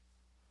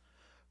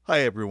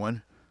Hi,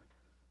 everyone.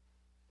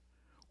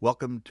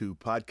 Welcome to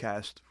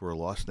Podcast for a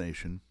Lost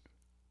Nation.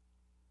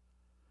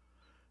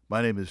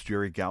 My name is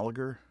Jerry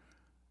Gallagher.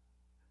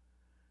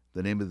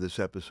 The name of this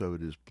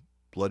episode is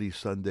Bloody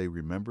Sunday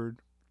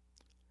Remembered.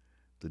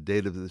 The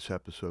date of this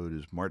episode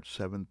is March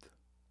 7th,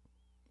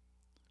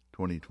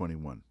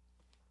 2021.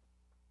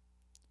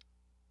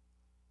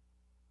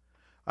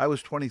 I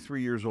was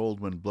 23 years old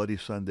when Bloody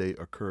Sunday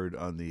occurred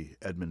on the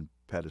Edmund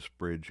Pettus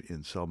Bridge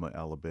in Selma,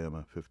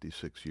 Alabama,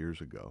 56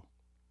 years ago.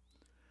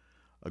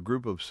 A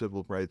group of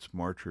civil rights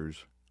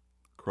marchers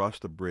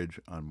crossed the bridge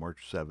on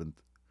March 7,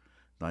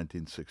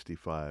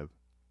 1965,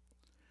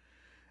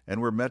 and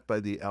were met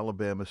by the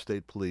Alabama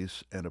State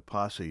Police and a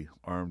posse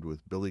armed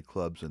with billy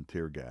clubs and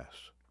tear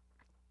gas.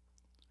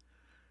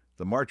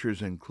 The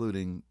marchers,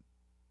 including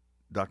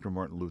Dr.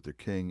 Martin Luther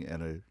King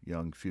and a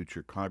young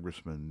future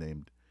congressman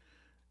named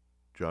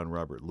John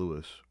Robert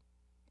Lewis,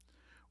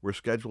 were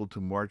scheduled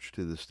to march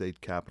to the state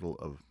capital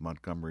of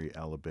Montgomery,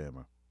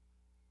 Alabama.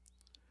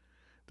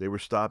 They were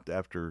stopped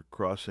after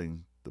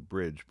crossing the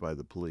bridge by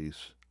the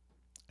police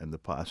and the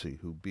posse,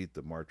 who beat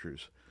the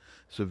marchers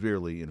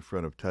severely in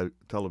front of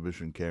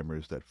television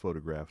cameras that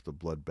photographed the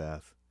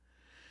bloodbath,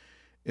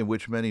 in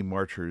which many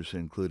marchers,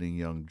 including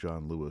young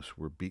John Lewis,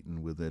 were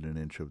beaten within an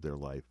inch of their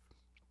life.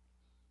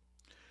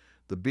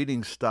 The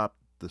beating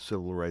stopped the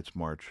Civil Rights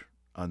March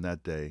on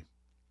that day,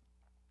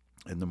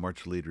 and the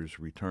march leaders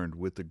returned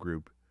with the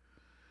group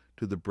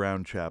to the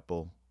Brown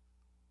Chapel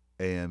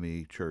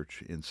AME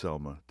Church in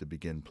Selma to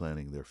begin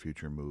planning their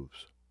future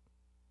moves.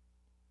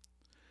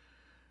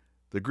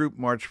 The group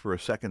marched for a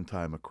second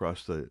time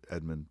across the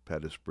Edmund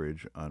Pettus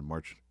Bridge on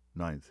March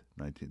 9,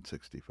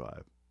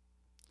 1965.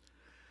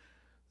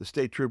 The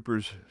state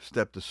troopers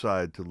stepped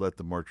aside to let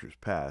the marchers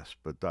pass,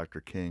 but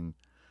Dr. King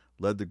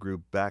led the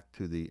group back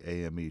to the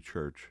AME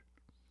Church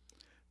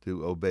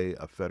to obey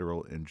a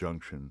federal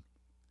injunction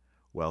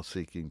while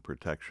seeking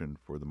protection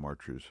for the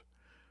marchers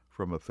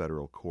from a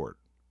federal court.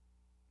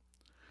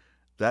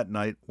 That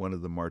night, one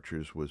of the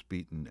marchers was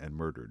beaten and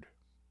murdered.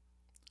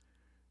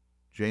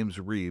 James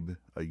Reeb,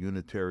 a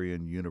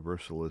Unitarian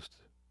Universalist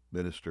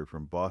minister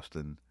from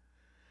Boston,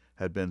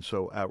 had been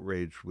so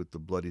outraged with the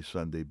Bloody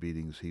Sunday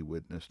beatings he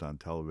witnessed on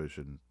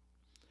television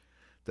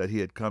that he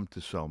had come to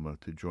Selma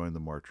to join the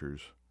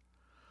marchers,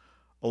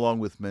 along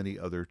with many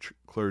other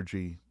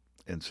clergy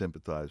and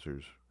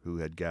sympathizers who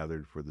had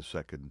gathered for the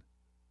second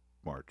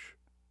march.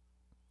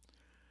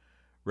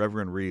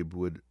 Reverend Reeb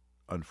would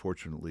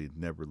unfortunately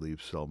never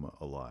leave Selma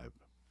alive.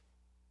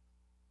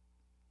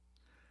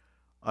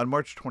 On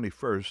March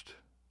 21st,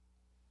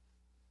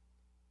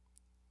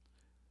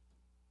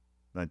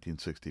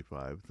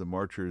 1965, the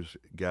marchers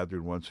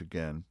gathered once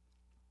again,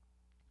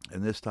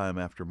 and this time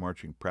after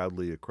marching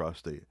proudly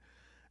across the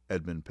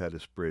Edmund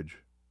Pettus Bridge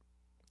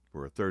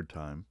for a third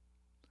time,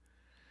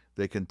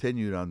 they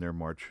continued on their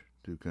march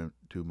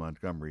to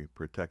Montgomery,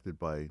 protected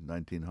by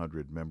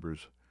 1,900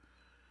 members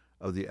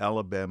of the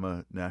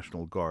Alabama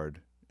National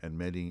Guard and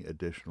many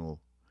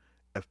additional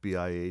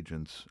FBI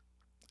agents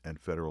and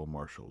federal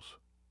marshals.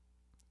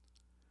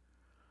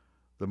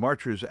 The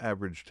marchers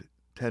averaged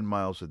 10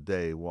 miles a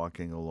day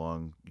walking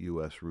along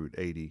U.S. Route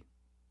 80,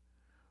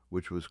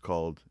 which was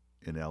called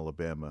in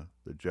Alabama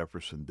the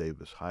Jefferson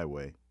Davis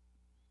Highway,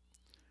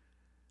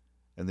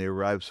 and they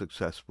arrived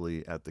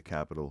successfully at the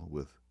Capitol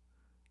with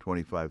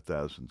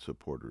 25,000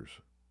 supporters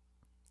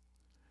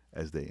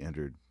as they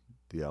entered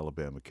the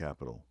Alabama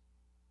Capitol.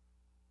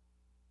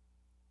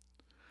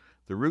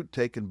 The route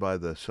taken by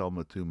the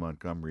Selma to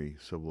Montgomery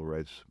civil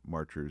rights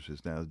marchers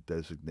is now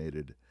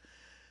designated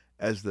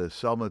as the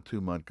Selma to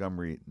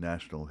Montgomery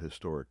National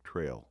Historic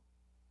Trail.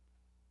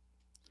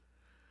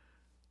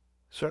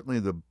 Certainly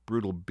the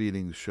brutal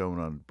beatings shown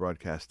on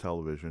broadcast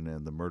television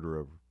and the murder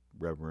of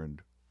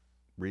Reverend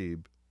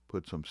Reeb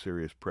put some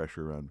serious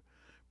pressure on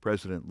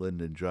President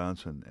Lyndon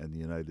Johnson and the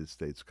United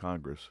States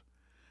Congress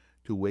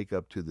to wake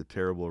up to the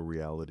terrible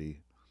reality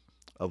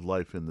of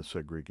life in the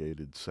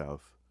segregated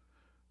South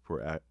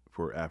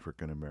for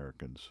African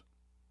Americans.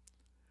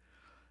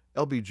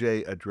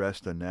 LBJ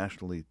addressed a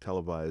nationally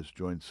televised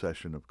joint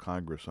session of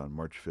Congress on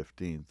March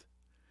 15th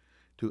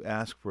to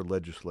ask for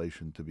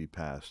legislation to be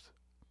passed,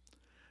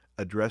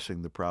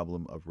 addressing the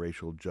problem of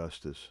racial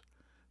justice,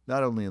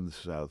 not only in the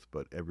South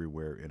but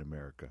everywhere in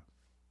America.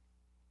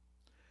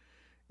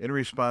 In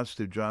response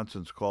to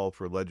Johnson's call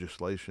for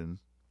legislation,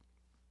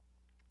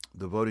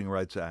 the Voting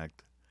Rights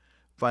Act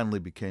finally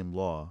became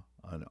law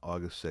on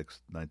August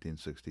 6,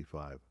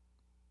 1965.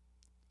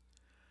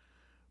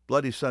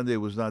 Bloody Sunday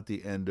was not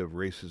the end of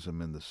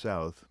racism in the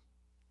South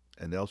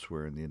and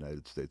elsewhere in the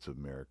United States of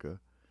America,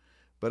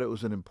 but it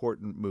was an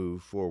important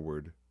move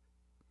forward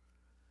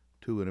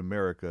to an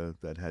America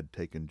that had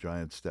taken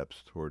giant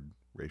steps toward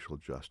racial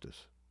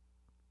justice.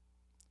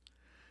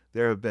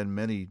 There have been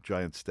many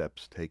giant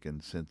steps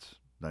taken since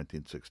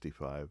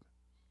 1965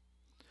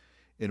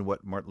 in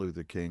what Martin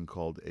Luther King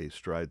called a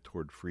stride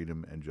toward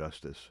freedom and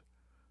justice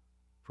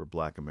for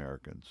Black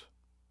Americans.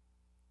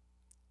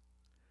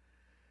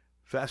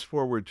 Fast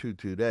forward to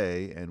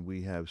today, and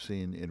we have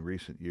seen in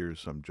recent years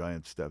some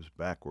giant steps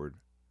backward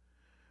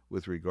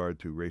with regard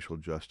to racial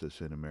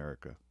justice in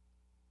America.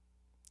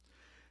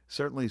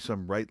 Certainly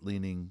some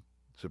right-leaning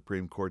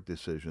Supreme Court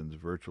decisions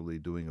virtually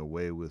doing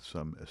away with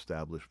some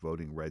established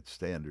voting rights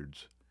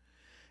standards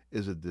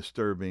is a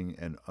disturbing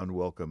and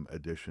unwelcome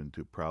addition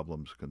to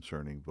problems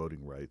concerning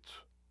voting rights.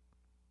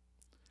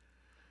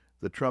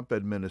 The Trump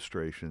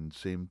administration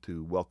seemed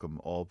to welcome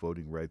all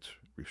voting rights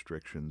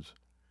restrictions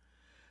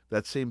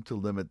that seem to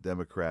limit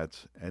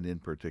Democrats, and in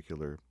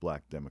particular,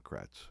 black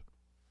Democrats.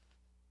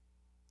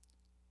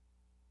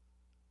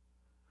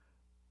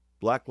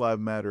 Black Lives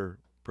Matter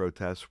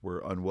protests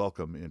were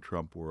unwelcome in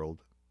Trump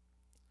world,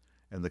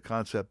 and the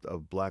concept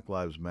of Black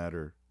Lives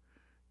Matter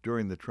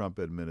during the Trump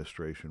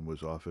administration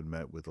was often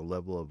met with a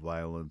level of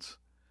violence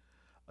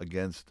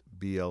against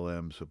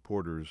BLM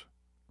supporters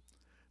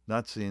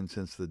not seen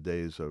since the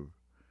days of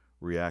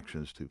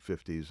reactions to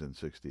 50s and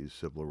 60s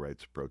civil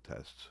rights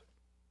protests.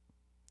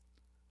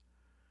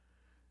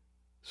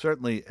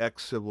 Certainly,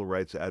 ex-civil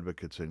rights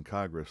advocates in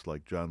Congress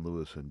like John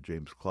Lewis and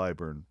James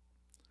Clyburn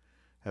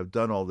have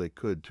done all they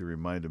could to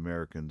remind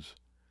Americans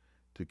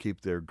to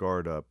keep their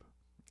guard up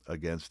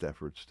against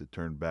efforts to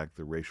turn back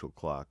the racial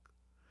clock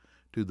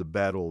to the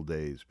bad old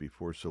days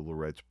before civil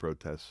rights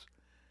protests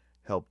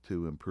helped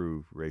to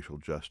improve racial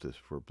justice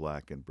for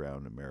black and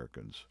brown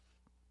Americans.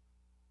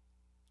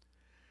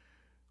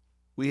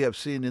 We have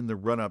seen in the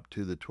run-up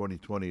to the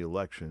 2020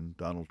 election,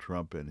 Donald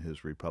Trump and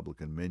his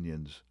Republican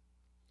minions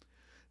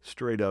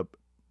straight up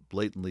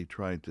blatantly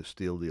trying to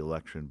steal the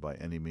election by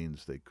any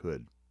means they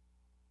could.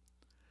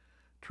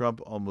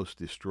 Trump almost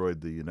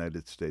destroyed the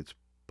United States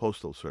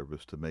Postal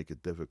Service to make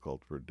it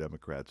difficult for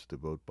Democrats to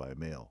vote by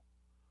mail.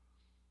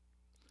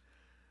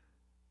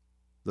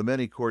 The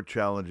many court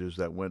challenges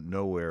that went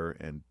nowhere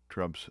and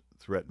Trump's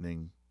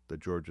threatening the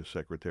Georgia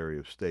Secretary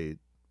of State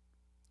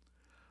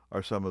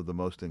are some of the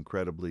most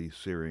incredibly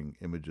searing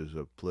images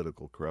of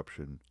political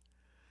corruption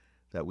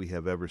that we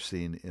have ever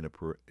seen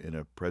in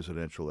a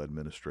presidential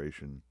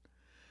administration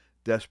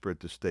desperate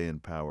to stay in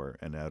power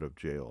and out of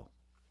jail.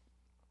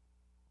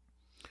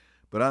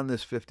 But on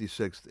this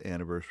 56th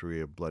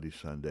anniversary of Bloody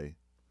Sunday,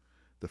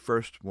 the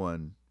first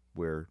one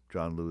where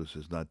John Lewis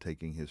is not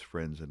taking his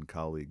friends and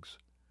colleagues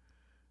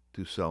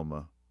to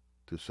Selma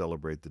to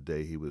celebrate the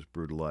day he was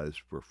brutalized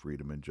for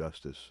freedom and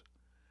justice,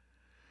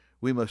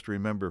 we must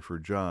remember for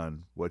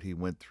John what he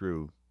went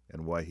through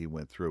and why he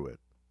went through it.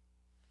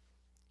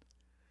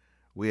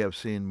 We have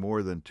seen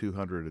more than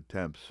 200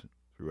 attempts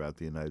throughout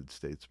the United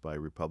States by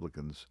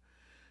Republicans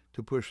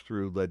to push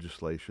through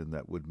legislation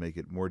that would make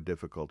it more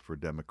difficult for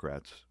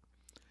Democrats,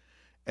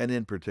 and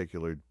in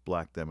particular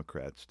black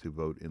Democrats, to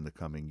vote in the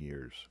coming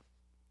years.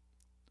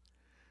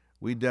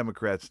 We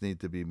Democrats need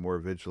to be more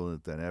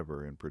vigilant than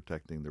ever in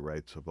protecting the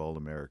rights of all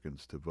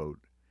Americans to vote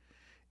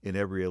in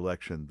every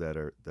election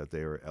that they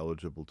are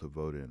eligible to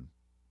vote in.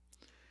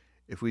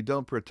 If we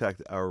don't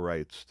protect our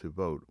rights to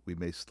vote, we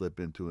may slip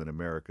into an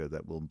America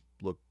that will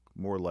look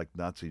more like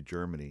Nazi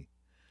Germany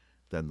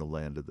than the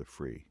land of the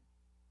free.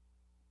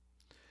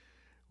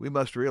 We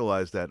must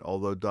realize that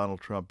although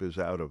Donald Trump is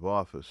out of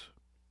office,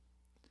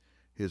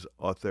 his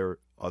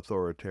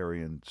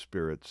authoritarian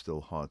spirit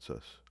still haunts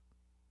us.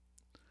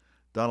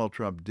 Donald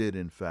Trump did,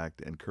 in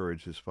fact,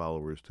 encourage his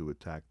followers to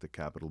attack the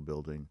Capitol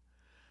building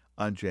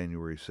on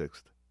January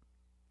 6th,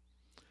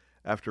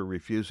 after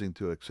refusing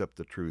to accept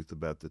the truth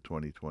about the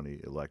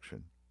 2020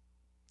 election.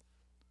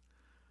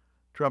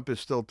 Trump is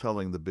still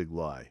telling the big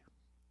lie.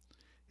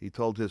 He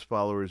told his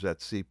followers at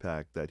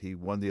CPAC that he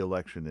won the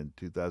election in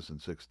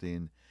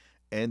 2016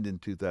 and in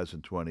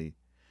 2020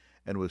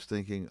 and was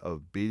thinking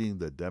of beating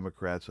the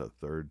Democrats a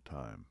third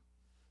time.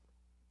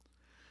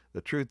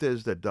 The truth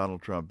is that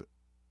Donald Trump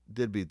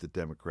did beat the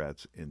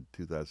Democrats in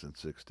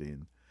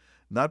 2016,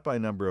 not by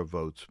number of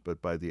votes,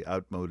 but by the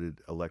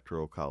outmoded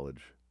Electoral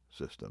College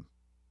system.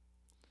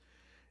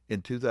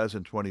 In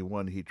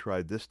 2021, he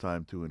tried this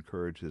time to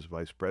encourage his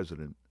vice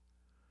president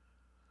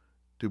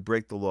to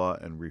break the law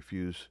and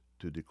refuse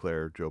to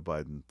declare Joe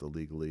Biden the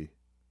legally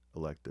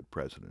elected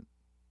president.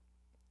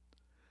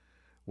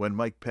 When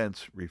Mike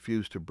Pence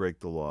refused to break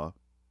the law,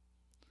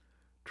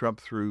 Trump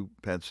threw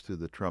Pence to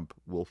the Trump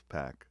Wolf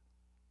Pack.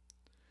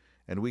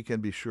 And we can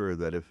be sure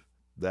that if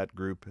that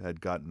group had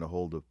gotten a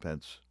hold of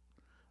Pence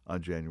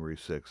on January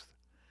 6th,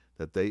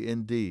 that they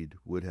indeed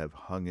would have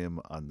hung him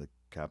on the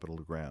Capitol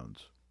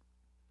grounds.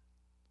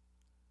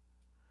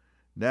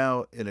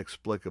 Now,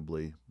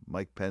 inexplicably,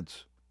 Mike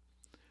Pence,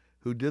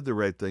 who did the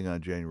right thing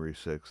on January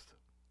 6th,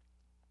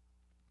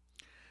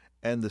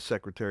 and the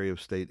Secretary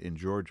of State in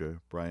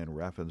Georgia, Brian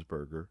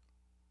Raffensperger,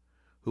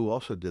 who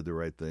also did the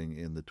right thing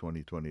in the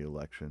 2020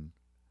 election,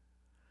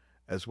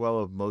 as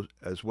well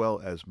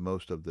as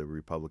most of the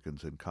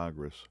Republicans in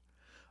Congress,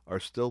 are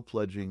still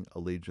pledging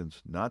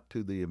allegiance not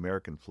to the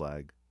American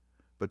flag,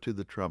 but to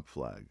the Trump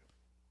flag.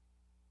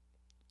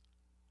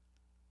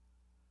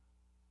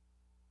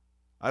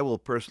 I will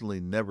personally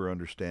never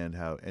understand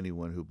how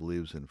anyone who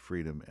believes in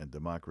freedom and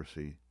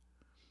democracy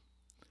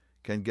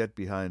can get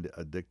behind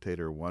a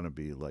dictator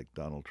wannabe like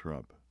Donald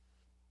Trump.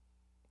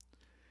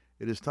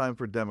 It is time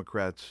for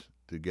Democrats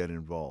to get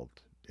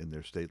involved in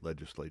their state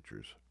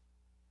legislatures.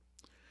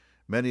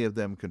 many of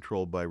them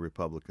controlled by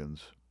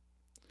Republicans,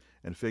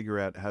 and figure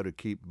out how to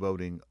keep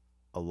voting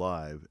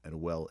alive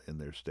and well in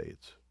their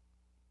states.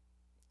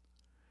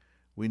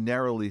 We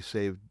narrowly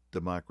saved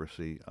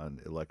democracy on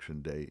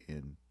Election Day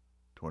in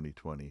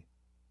 2020,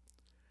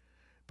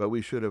 but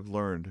we should have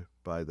learned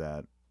by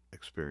that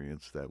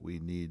experience that we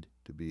need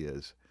to be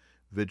as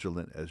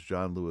vigilant as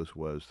John Lewis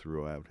was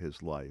throughout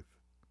his life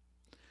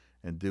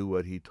and do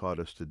what he taught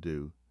us to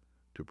do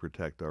to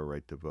protect our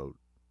right to vote.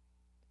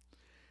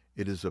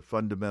 It is a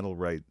fundamental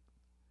right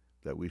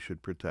that we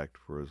should protect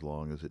for as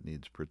long as it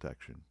needs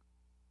protection.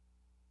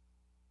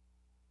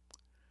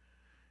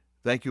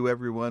 Thank you,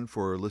 everyone,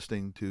 for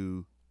listening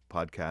to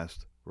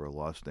Podcast for a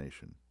Lost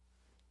Nation.